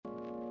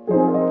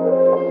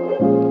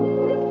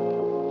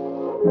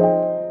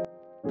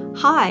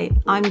Hi,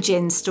 I'm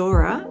Jen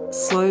Storer,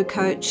 Slow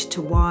Coach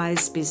to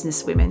Wise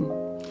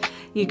Businesswomen.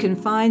 You can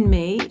find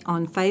me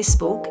on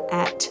Facebook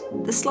at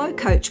The Slow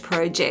Coach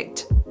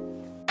Project.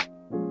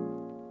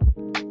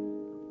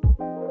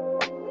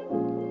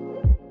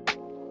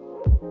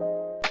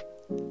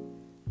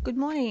 Good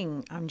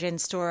morning, I'm Jen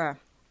Storer.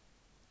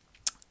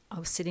 I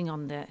was sitting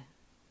on the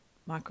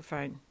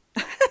microphone.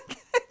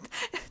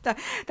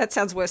 That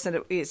sounds worse than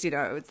it is,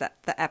 it's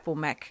the Apple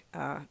Mac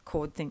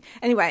cord thing.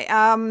 Anyway,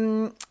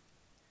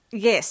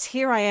 yes,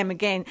 here I am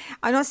again.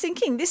 And I was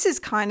thinking this is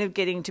kind of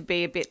getting to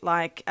be a bit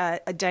like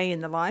a day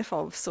in the life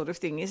of sort of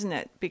thing, isn't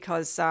it?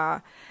 Because,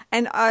 so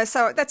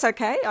that's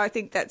okay. I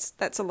think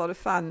that's a lot of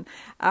fun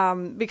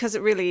because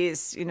it really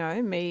is,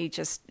 me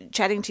just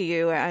chatting to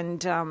you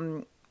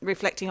and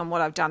reflecting on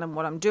what I've done and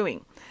what I'm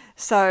doing.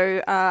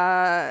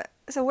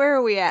 So where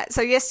are we at?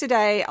 So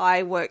yesterday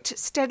I worked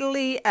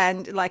steadily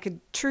and like a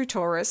true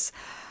Taurus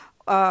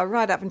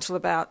right up until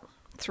about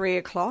 3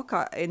 o'clock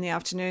in the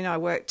afternoon. I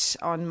worked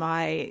on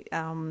my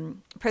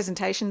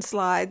presentation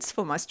slides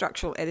for my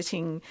structural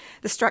editing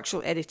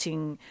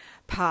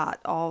part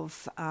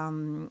of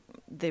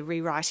the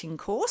rewriting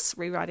course,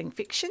 Rewriting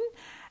Fiction.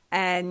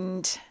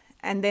 And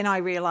then I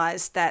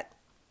realised that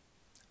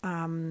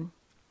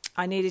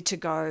I needed to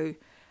go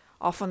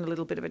off on a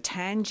little bit of a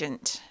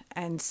tangent.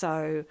 And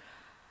so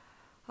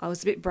I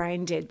was a bit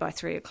brain dead by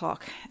 3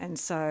 o'clock, and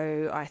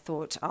so I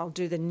thought I'll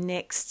do the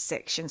next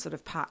section, sort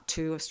of part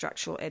 2 of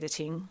structural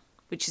editing,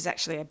 which is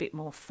actually a bit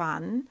more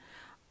fun.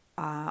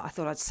 I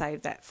thought I'd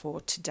save that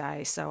for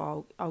today,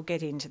 so I'll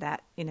get into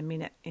that in a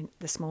minute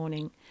this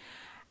morning.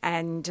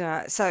 And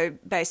so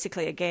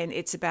basically, again,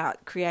 it's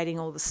about creating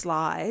all the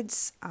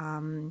slides,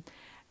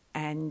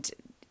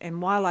 and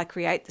while I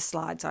create the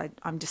slides,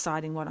 I'm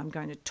deciding what I'm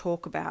going to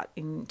talk about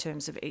in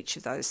terms of each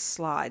of those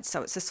slides.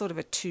 So it's a sort of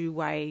a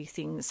two-way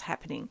things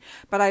happening.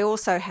 But I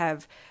also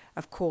have,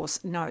 of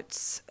course,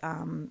 notes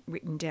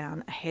written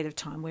down ahead of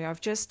time where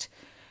I've just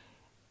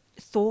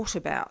thought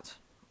about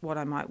what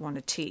I might want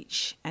to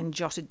teach and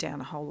jotted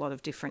down a whole lot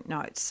of different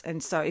notes.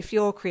 And so if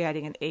you're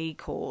creating an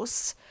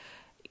e-course,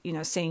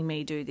 seeing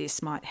me do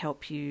this might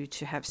help you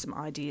to have some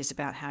ideas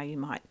about how you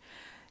might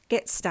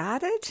get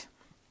started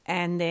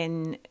and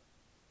then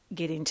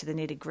get into the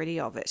nitty-gritty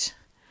of it.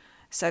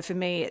 So for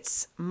me,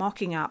 it's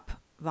mocking up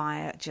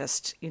via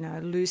just,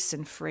 loose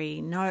and free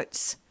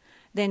notes.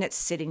 Then it's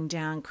sitting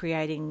down,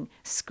 creating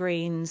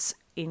screens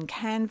in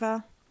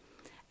Canva,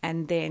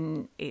 and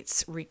then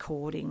it's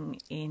recording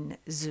in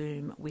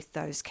Zoom with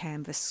those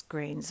Canvas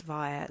screens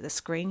via the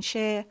screen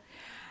share,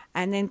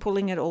 and then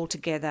pulling it all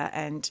together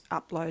and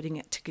uploading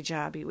it to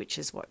Kajabi, which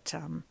is what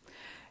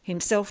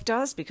himself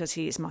does because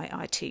he is my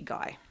IT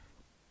guy.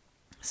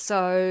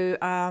 So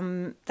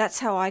that's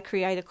how I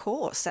create a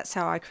course. That's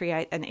how I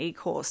create an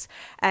e-course.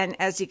 And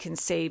as you can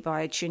see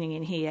by tuning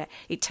in here,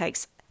 it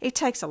takes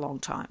a long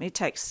time. It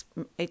takes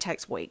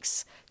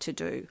weeks to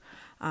do.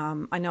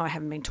 I know I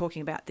haven't been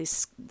talking about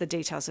the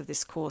details of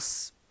this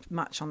course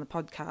much on the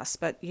podcast,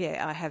 but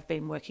yeah, I have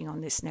been working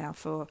on this now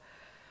for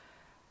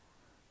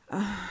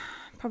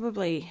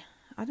probably,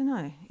 I don't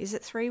know, is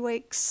it 3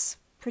 weeks?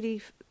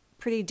 Pretty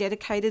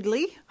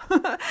dedicatedly.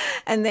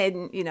 And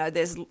then,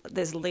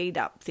 there's lead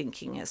up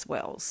thinking as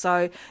well.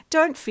 So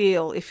don't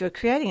feel, if you're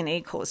creating an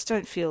e-course,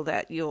 don't feel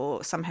that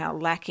you're somehow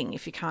lacking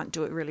if you can't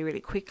do it really, really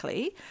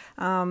quickly.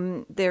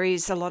 There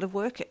is a lot of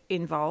work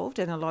involved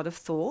and a lot of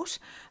thought,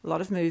 a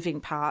lot of moving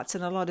parts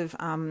and a lot of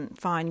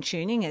fine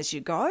tuning as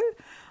you go,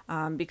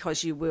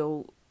 because you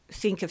will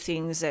think of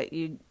things that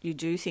you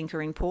do think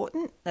are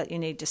important that you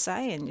need to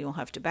say, and you'll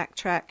have to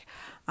backtrack.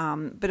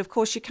 But of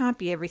course, you can't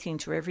be everything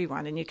to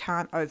everyone, and you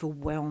can't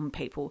overwhelm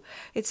people.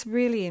 It's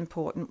really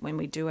important when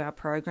we do our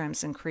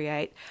programs and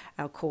create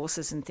our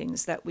courses and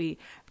things that we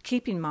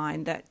keep in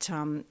mind that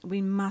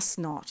we must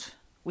not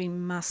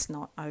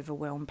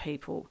overwhelm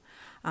people.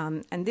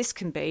 And this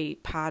can be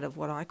part of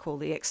what I call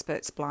the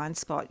expert's blind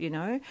spot,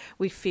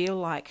 We feel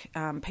like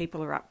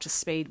people are up to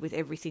speed with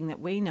everything that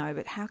we know,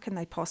 but how can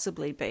they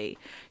possibly be?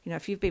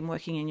 If you've been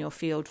working in your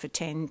field for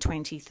 10,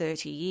 20,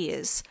 30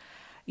 years,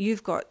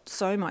 you've got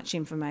so much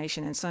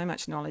information and so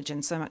much knowledge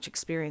and so much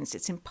experience,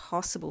 it's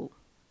impossible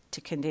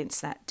to condense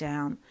that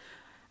down.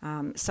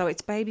 So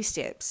it's baby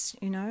steps,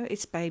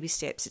 it's baby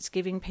steps. It's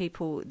giving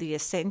people the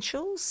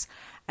essentials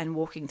and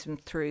walking them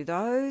through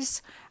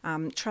those,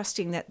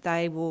 trusting that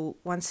they will,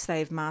 once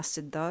they've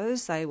mastered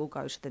those, they will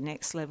go to the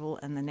next level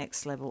and the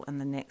next level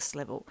and the next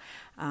level.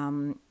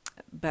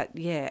 But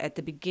yeah, at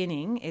the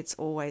beginning, it's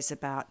always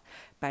about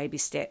baby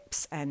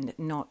steps and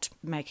not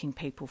making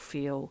people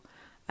feel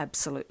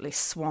absolutely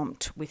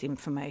swamped with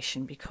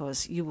information,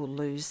 because you will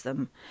lose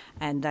them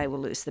and they will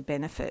lose the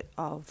benefit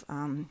of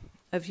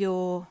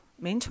your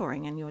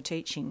mentoring and your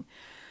teaching.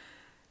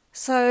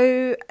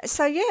 So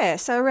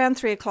around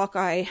 3 o'clock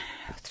I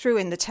threw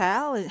in the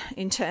towel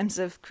in terms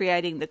of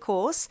creating the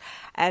course,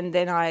 and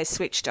then I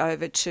switched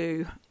over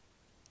to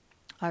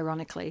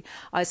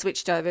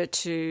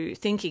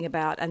thinking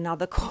about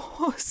another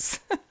course.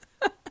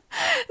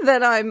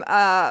 that I'm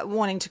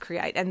wanting to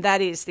create, and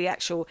that is the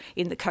actual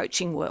in the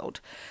coaching world.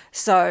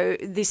 So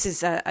this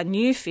is a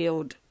new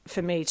field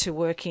for me to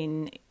work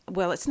in.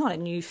 Well, it's not a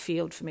new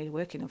field for me to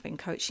work in. I've been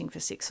coaching for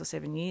 6 or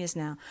 7 years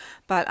now,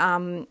 but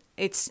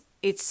it's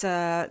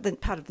the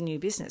part of the new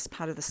business,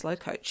 part of the Slow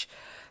Coach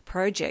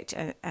project,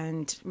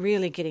 and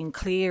really getting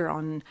clear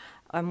on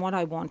what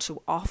I want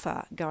to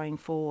offer going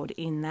forward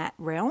in that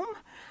realm.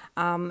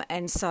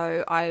 And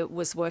so I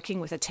was working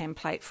with a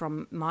template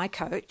from my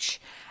coach,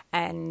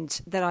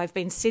 and that I've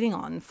been sitting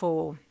on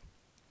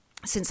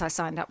since I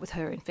signed up with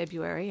her in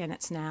February, and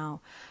it's now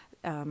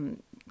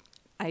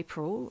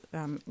April,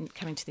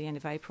 coming to the end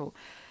of April.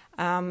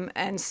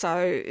 And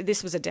so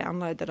this was a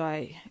download that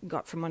I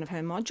got from one of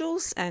her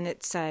modules, and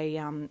it's a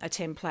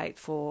template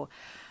for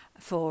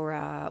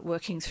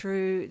working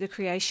through the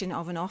creation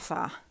of an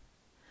offer.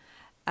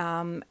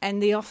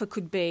 And the offer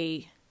could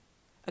be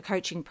a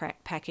coaching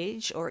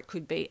package, or it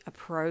could be a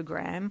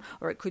program,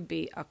 or it could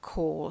be a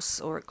course,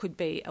 or it could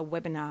be a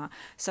webinar.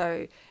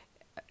 So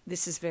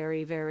this is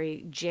very,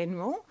 very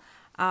general.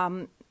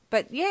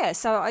 But yeah,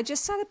 so I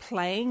just started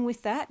playing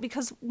with that,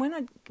 because when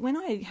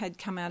I had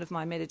come out of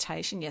my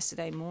meditation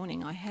yesterday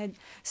morning, I had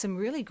some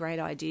really great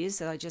ideas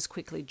that I just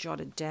quickly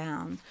jotted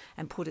down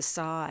and put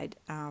aside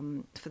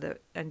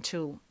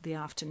until the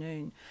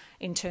afternoon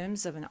in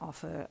terms of an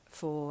offer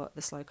for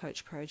the Slow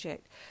Coach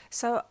project.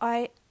 So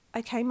I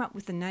came up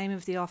with the name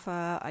of the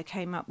offer, I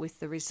came up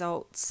with the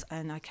results,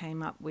 and I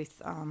came up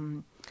with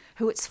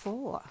who it's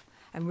for,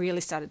 and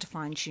really started to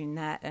fine-tune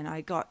that. And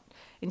I got,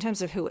 in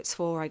terms of who it's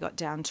for, I got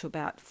down to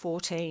about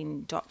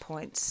 14 dot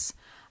points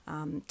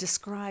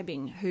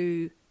describing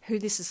who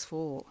this is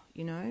for,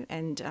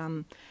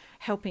 and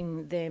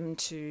helping them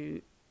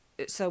to,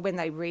 so when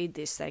they read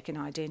this, they can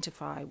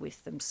identify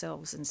with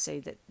themselves and see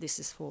that this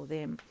is for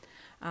them.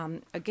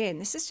 Again,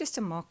 this is just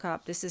a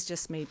mock-up, this is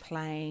just me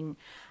playing,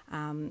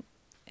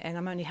 and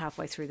I'm only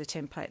halfway through the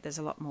template. There's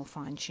a lot more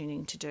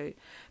fine-tuning to do.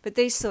 But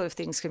these sort of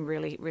things can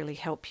really, really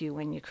help you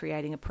when you're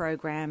creating a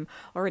program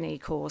or an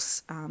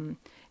e-course,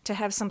 to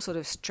have some sort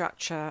of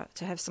structure,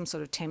 to have some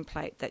sort of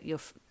template that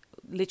you're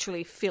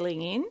literally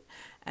filling in,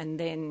 and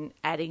then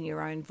adding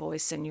your own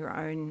voice and your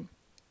own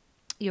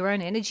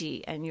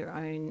energy and your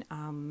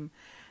own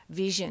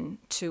vision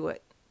to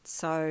it.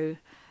 So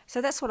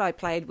that's what I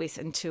played with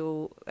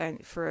until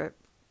the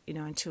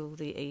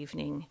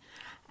evening,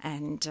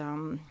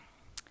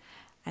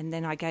 and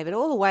then I gave it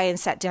all away and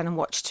sat down and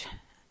watched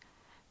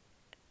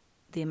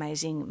the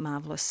amazing,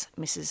 marvellous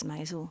Mrs.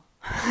 Maisel,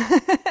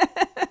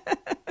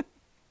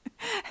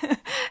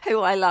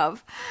 who I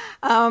love.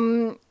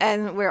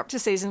 And we're up to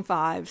season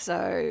 5,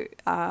 so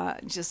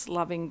just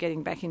loving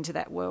getting back into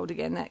that world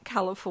again, that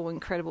colourful,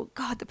 incredible...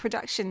 God, the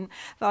production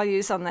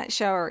values on that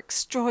show are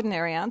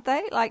extraordinary, aren't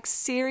they? Like,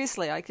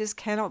 seriously, I just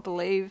cannot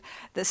believe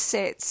the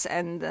sets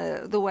and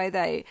the way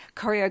they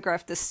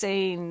choreograph the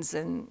scenes,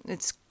 and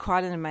it's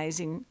quite an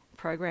amazing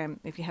program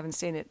if you haven't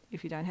seen it,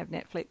 if you don't have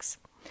Netflix.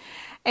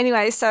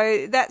 Anyway,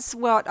 so that's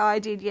what I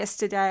did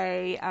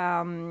yesterday.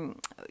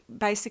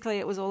 Basically,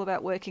 it was all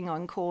about working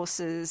on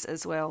courses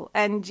as well,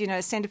 and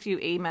send a few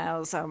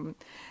emails.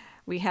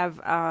 We have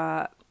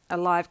a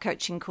live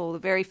coaching call. The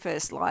very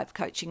first live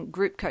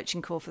group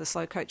coaching call for the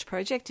Slow Coach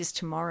project is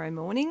tomorrow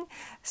morning.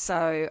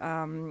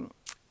 So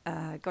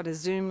got a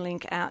Zoom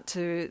link out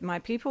to my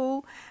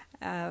people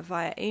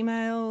via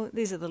email.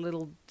 These are the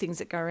little things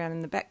that go around in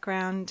the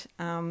background.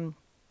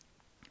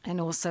 And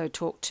also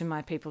talk to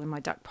my people in my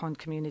Duck Pond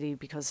community,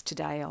 because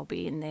today I'll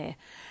be in there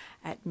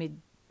at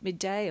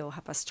midday or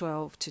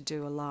 12:30 to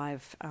do a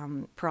live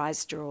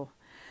prize draw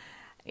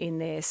in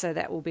there. So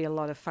that will be a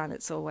lot of fun.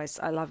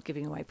 I love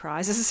giving away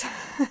prizes.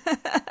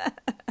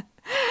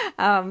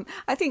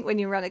 I think when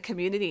you run a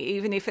community,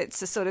 even if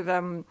it's a sort of,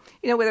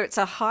 whether it's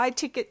a high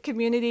ticket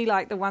community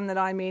like the one that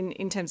I'm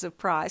in terms of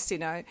price,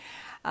 the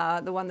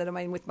one that I'm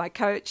in with my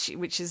coach,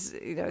 which is,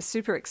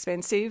 super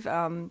expensive,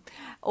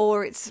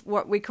 or it's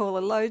what we call a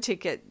low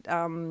ticket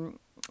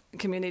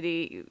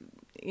community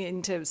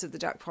in terms of the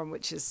Duck Pond,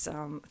 which is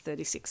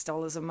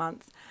 $36 a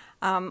month.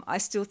 I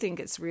still think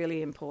it's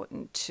really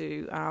important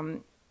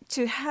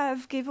to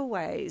have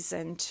giveaways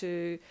and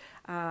to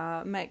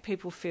make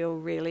people feel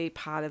really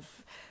part of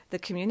the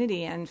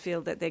community and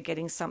feel that they're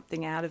getting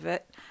something out of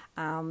it.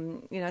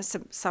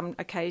 Some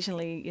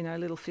occasionally,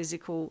 little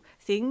physical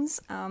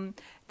things.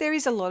 There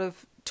is a lot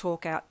of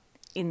talk out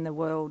in the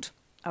world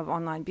of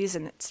online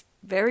business,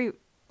 and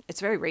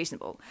it's very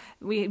reasonable.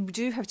 We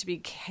do have to be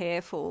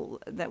careful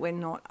that we're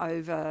not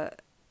over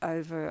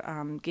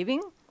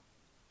giving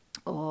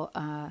or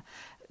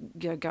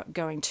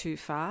going too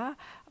far.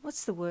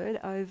 What's the word?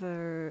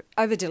 Over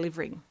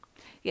delivering.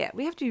 Yeah,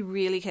 we have to be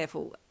really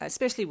careful,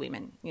 especially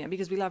women,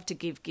 because we love to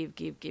give.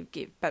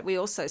 But we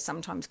also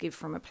sometimes give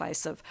from a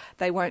place of,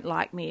 they won't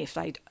like me if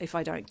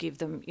I don't give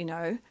them,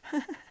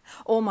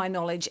 all my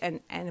knowledge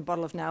and a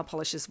bottle of nail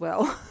polish as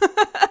well.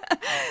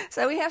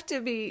 So we have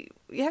to be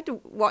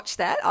watch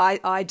that.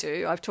 I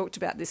do. I've talked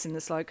about this in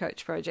the Slow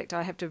Coach Project.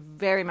 I have to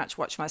very much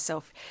watch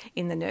myself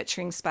in the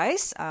nurturing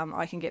space.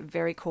 I can get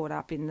very caught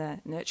up in the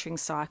nurturing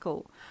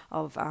cycle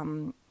of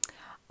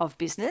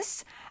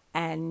business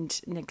and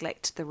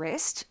neglect the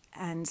rest.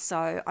 And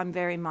so I'm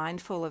very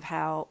mindful of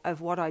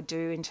what I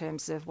do in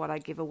terms of what I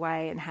give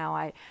away and how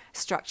I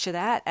structure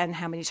that and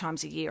how many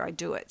times a year I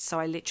do it. So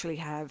I literally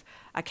have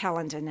a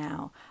calendar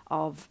now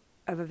of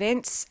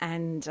events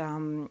and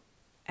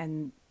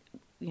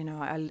you know,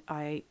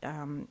 I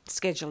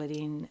schedule it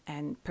in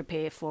and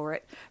prepare for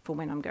it for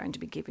when I'm going to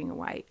be giving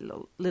away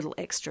little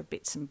extra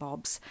bits and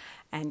bobs,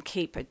 and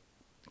keep a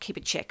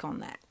check on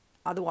that.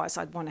 Otherwise,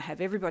 I'd want to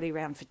have everybody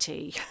around for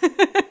tea.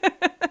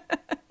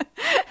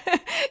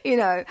 You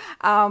know,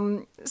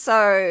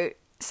 so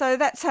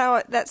that's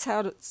how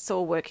it's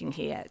all working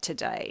here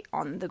today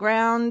on the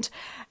ground.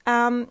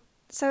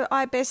 So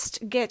I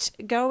best get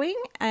going,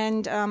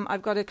 and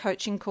I've got a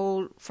coaching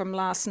call from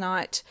last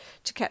night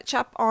to catch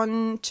up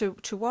on, to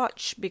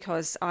watch,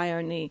 because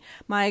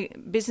my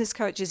business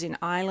coach is in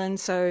Ireland,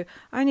 so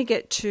I only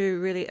get to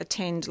really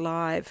attend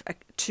live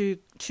two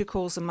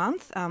calls a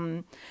month,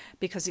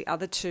 because the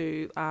other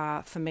two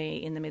are for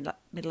me in the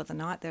middle of the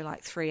night. They're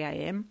like 3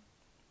 a.m,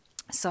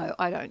 so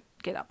I don't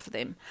get up for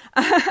them.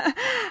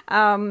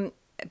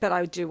 But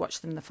I do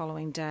watch them the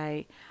following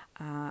day.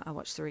 I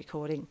watch the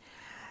recording.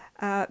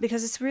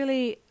 Because it's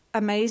really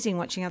amazing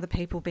watching other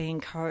people being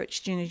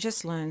coached. You know, you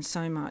just learn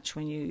so much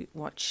when you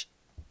watch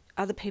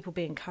other people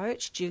being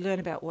coached. You learn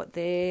about what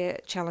their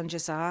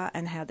challenges are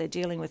and how they're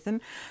dealing with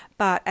them.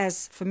 But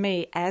as for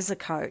me, as a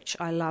coach,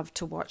 I love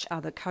to watch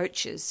other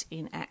coaches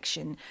in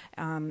action.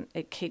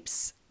 It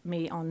keeps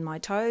me on my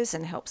toes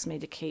and helps me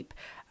to keep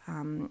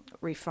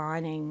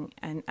refining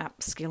and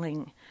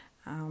upskilling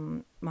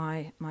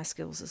my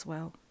skills as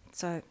well.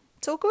 So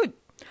it's all good.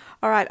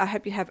 All right, I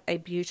hope you have a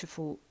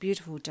beautiful,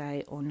 beautiful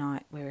day or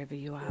night wherever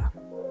you are.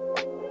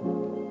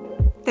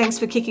 Thanks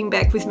for kicking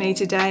back with me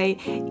today.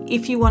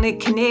 If you want to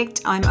connect,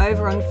 I'm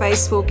over on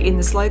Facebook in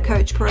the Slow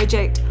Coach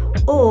Project,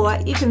 or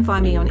you can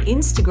find me on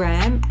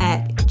Instagram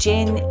at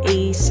Jen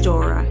E.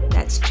 Storer.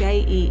 That's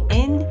JENESTORER.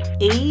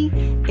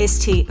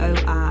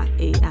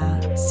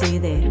 See you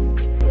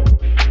there.